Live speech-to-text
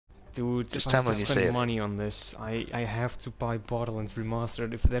Dude, Just if I tell have me to when you say spend it. money on this, I have to buy Borderlands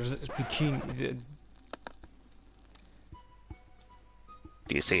Remastered. If there's a bikini...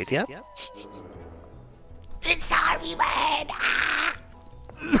 Do you see it yet? It's sorry, man!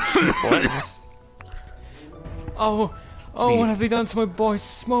 What? Oh, what have they done to my boy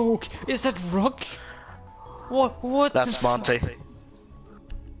Smoke? Is that Rock? What That's the Monty.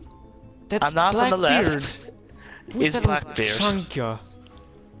 That's And that's on the Blackbeard. left Who's is that Blackbeard. Chunka?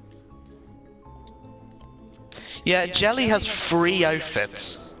 Yeah, Jelly has 3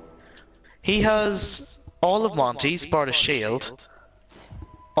 outfits. He has all of Monty's, bar the shield,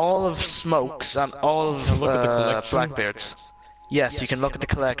 all of Smoke's, and all of Look at the collection. Blackbeard's. Yes, you can look at the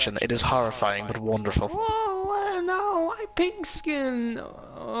collection. It is horrifying, but wonderful. Whoa, no, I pigskin.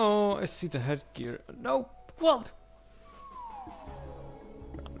 Oh, I see the headgear. No, what?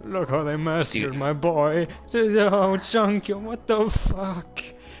 Look how they massacred my boy. Oh, Chunky, what the fuck?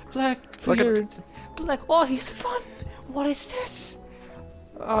 Blackbeard. Oh, he's fun. What is this?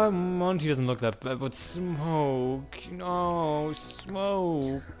 Monty doesn't look that bad, but Smoke. No,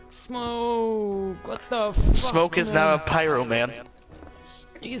 Smoke. What the fuck? Smoke is now a pyro man.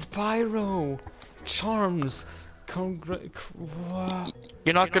 He's pyro. Charms.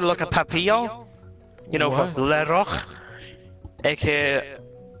 You're not gonna look at Papillon? You know, What? from Le Roch? AKA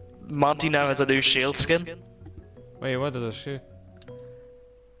Monty now has a new shield skin. Wait, what is this shit?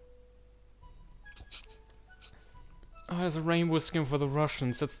 Oh, there's a rainbow skin for the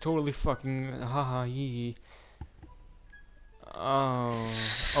Russians. That's totally fucking haha yee. Oh,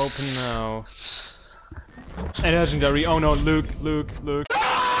 open now. And legendary. Oh no, Luke.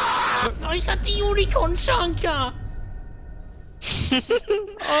 Oh, he's got the unicorn Chunka!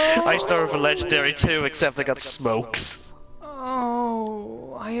 I started for legendary too, except I got smokes.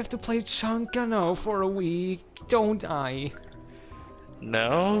 Oh, I have to play Chunka now for a week, don't I?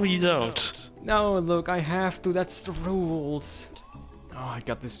 No, you don't. No, look, I have to. That's the rules. Oh, I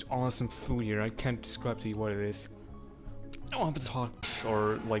got this awesome food here. I can't describe to you what it is. Oh, it's hot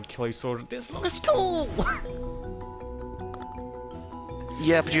or like clay sword. This looks cool.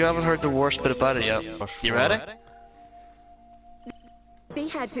 Yeah, but you haven't heard the worst bit about it yet. You ready? They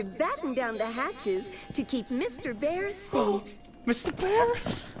had to batten down the hatches to keep Mr. Bear safe. Mr. Bear?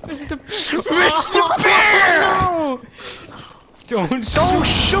 Mr. Bear? Mr. Bear! No! Don't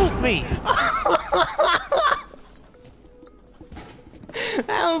shoot me!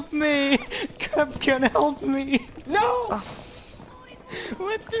 Help me! Captain, help me! No!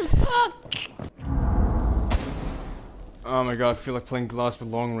 What the fuck? Oh my god, I feel like playing Glass with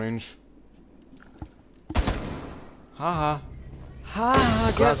long range. Haha.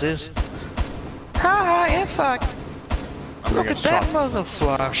 Haha, Glass is. Haha, yeah, fuck. Look at that muzzle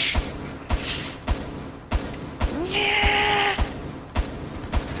flash. Yeah!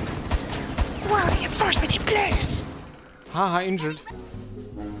 Wow, you forced me to place! Haha, injured.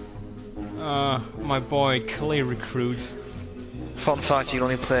 My boy, Clay Recruit. Fun fact, you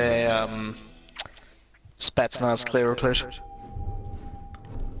only play, Spetsnaz Clay Recruit.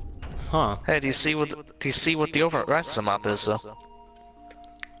 Huh. Hey, do you see what the rest of the map is, though?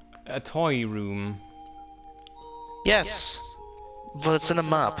 A toy room. Yes, but it's in a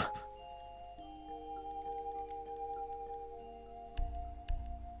map.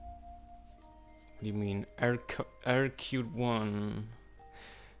 You mean Aircute 1?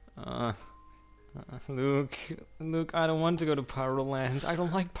 Luke, I don't want to go to Pyroland. I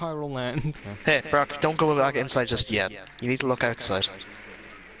don't like Pyroland. Hey, Brock, don't go back inside just yet. You need to look outside.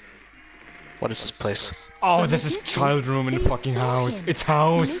 What is this place? Oh, this is child room in the fucking house. It's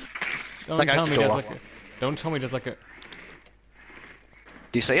house. Don't Like tell me there's outdoor. like a. Don't tell me there's like a. Do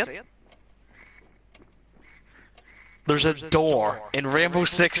you see it? There's a door in Rainbow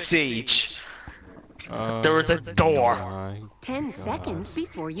Six Siege. There was a door. My 10 seconds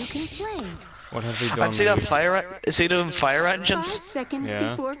before you can play. What have they done? And see that see them fire 5 engines? seconds Yeah.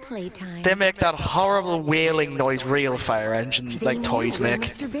 before playtime. They make that horrible wailing noise real fire engine They like knew toys where make.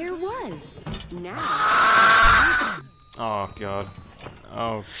 Mr. Bear was. Now. Oh god.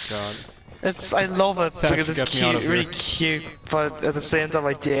 Oh god. I love it That because should it's get me out of cute, really here. cute, but at the same time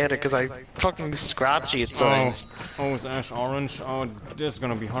I did it because I fucking scratchy at times. Oh, it's ash orange. Oh, this is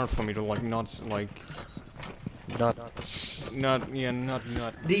gonna be hard for me to like not like. Not. Not.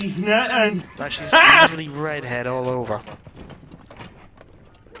 These nothing. That she's literally redhead all over.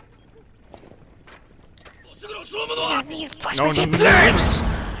 No, Please!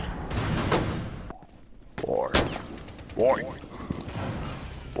 Boy.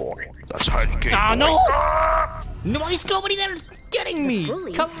 That's how you get. Ah, no! No, there's nobody there getting me,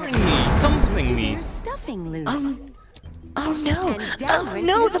 Bullies covering have me, something Mr. me. Bear's stuffing loose. Oh no! And down Oh went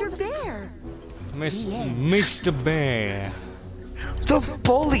no! Mr. Bear. Mr. Bear. The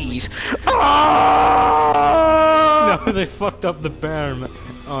bullies! Ah! No, they fucked up the bear, man.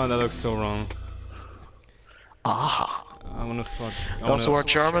 Oh, that looks so wrong. Ah. I wanna fuck. Also, our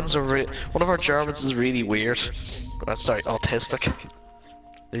Germans are one of our Germans is really weird. Sorry, autistic.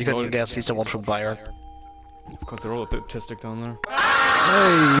 If you couldn't guess, he's the one from Bayern. Of course, they're all autistic down there.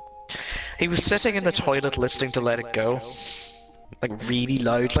 Hey! He was sitting in the toilet listening to Let It Go. Like, really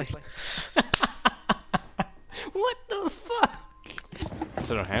loudly. What the fuck? Is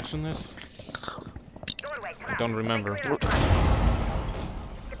there a hatch in this? I don't remember.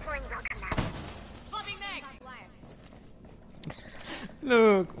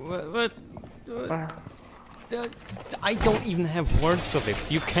 Look, what? I don't even have words of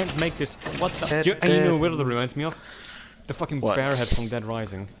this. You can't make this. What the? And you know what that reminds me of? The fucking bearhead from Dead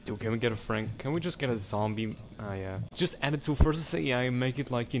Rising. Dude, can we get a Frank? Can we just get a zombie? Yeah. Just add it to versus AI and make it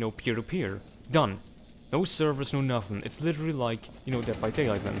like, you know, peer-to-peer. Done. No servers, no nothing. It's literally like, you know, Dead by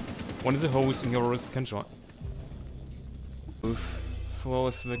Daylight then. One is a host and your can join. Oof.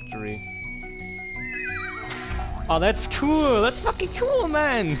 Flawless victory. Oh, that's cool! That's fucking cool,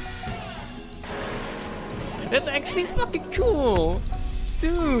 man! That's actually fucking cool!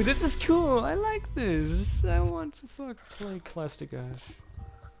 Dude, this is cool! I like this! I want to play Plastic Ash.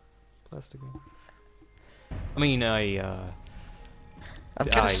 Plastic Ash. I mean, I'm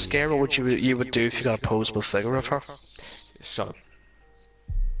kind of scared of what you would do if you got a posable figure of her. Shut up.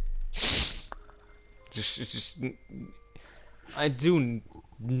 Just... I do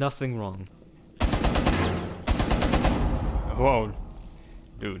nothing wrong. Whoa.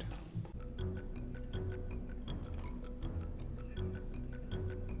 Dude.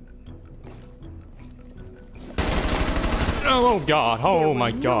 Oh god, oh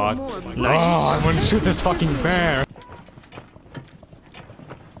my god. Nice. Oh, I want to shoot this fucking bear.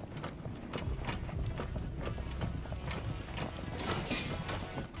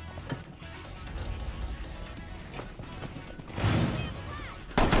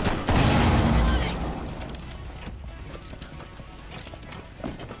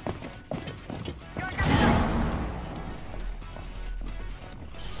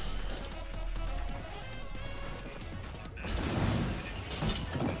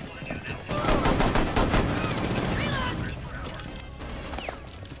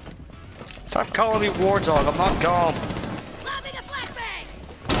 Stop calling me War Dog, I'm not gone. Lobbing a flashbang!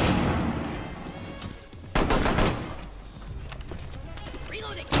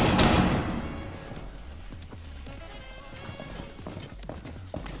 Reloading!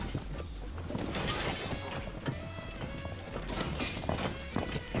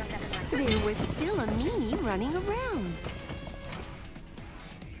 There was still a meanie running around.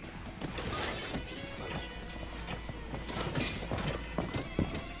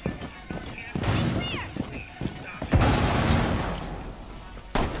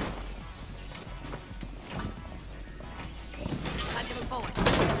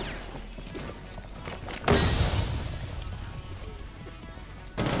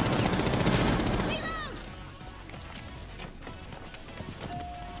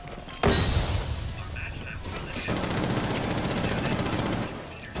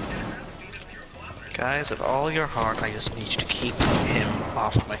 Guys, with all your heart, I just need you to keep him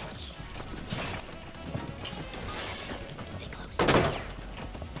off me.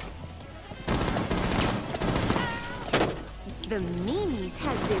 The meanies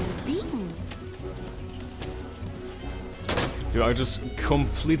have been beaten. Dude, I just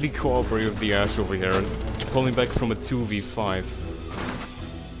completely cooperate with the Ash over here and pulling back from a 2v5.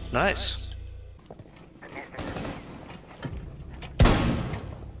 Nice.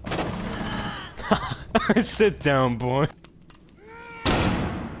 Sit down, boy.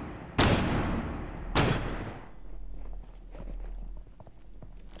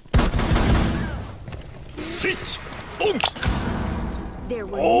 Sit! Oh! There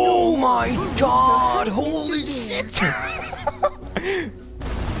were Oh no my more god! Mr. Holy Bear. shit!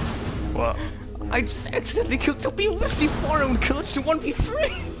 What? I just accidentally killed 2 people with C4 and killed you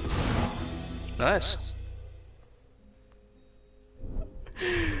 1v3! Nice.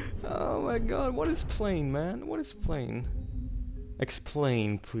 Oh my god, what is plane, man? What is plane?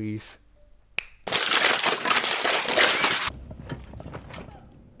 Explain, please.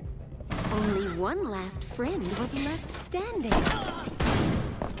 Only one last friend was left standing.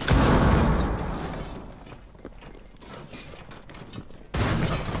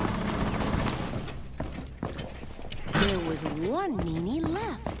 There was one meanie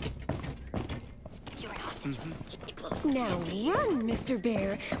left. Now run, Mr.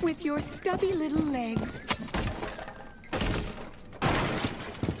 Bear, with your stubby little legs.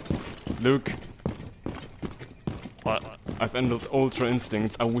 Luke, What? I've entered Ultra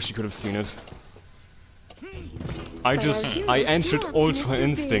Instincts. I wish you could have seen it. I entered Ultra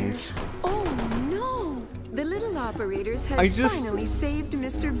Instincts. Oh no! The little operators have I just- finally saved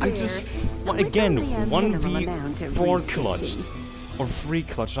Mr. Bear. Well, with again, only a 1v4 researching. clutched. Or 3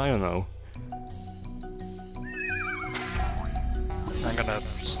 clutched, I don't know. I'm gonna...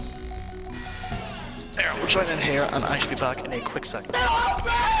 There, we'll join in here and I should be back in a quick second.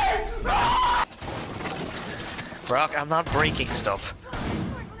 Brock, I'm not breaking stuff.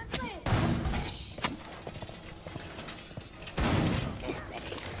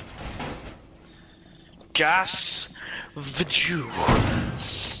 Gas the Jew.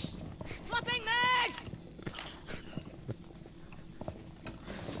 Swapping mags!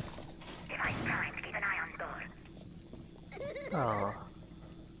 Oh.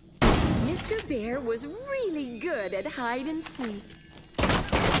 Mr. Bear was really good at hide and seek.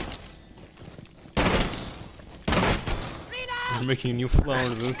 You're making a new flower,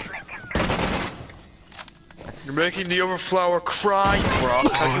 Luke. You're making the overflower cry,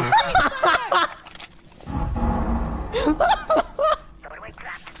 Brock.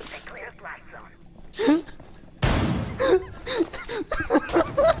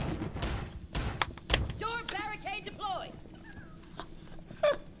 Door barricade deployed!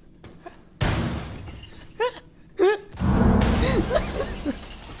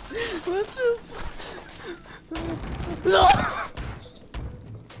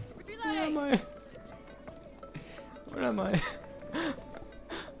 Where am I? Where am I?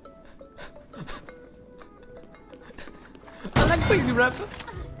 I like baby rap.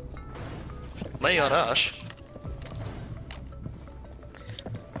 Lay on us.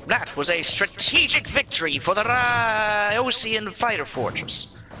 That was a strategic victory for the Ocean Fighter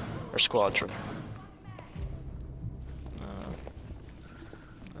Fortress. Or Squadron.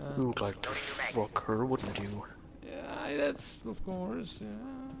 You would like to fuck her, wouldn't you? Yeah, that's of course.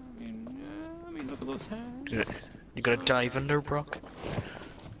 Yeah, I mean, look at those hands. You gonna dive in there, Brock?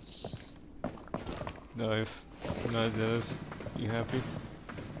 Dive. No, it does. You happy?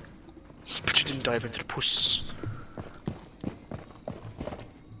 But you didn't dive into the puss.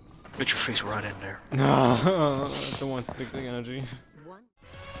 Get your face right in there. No, I don't want to take the energy.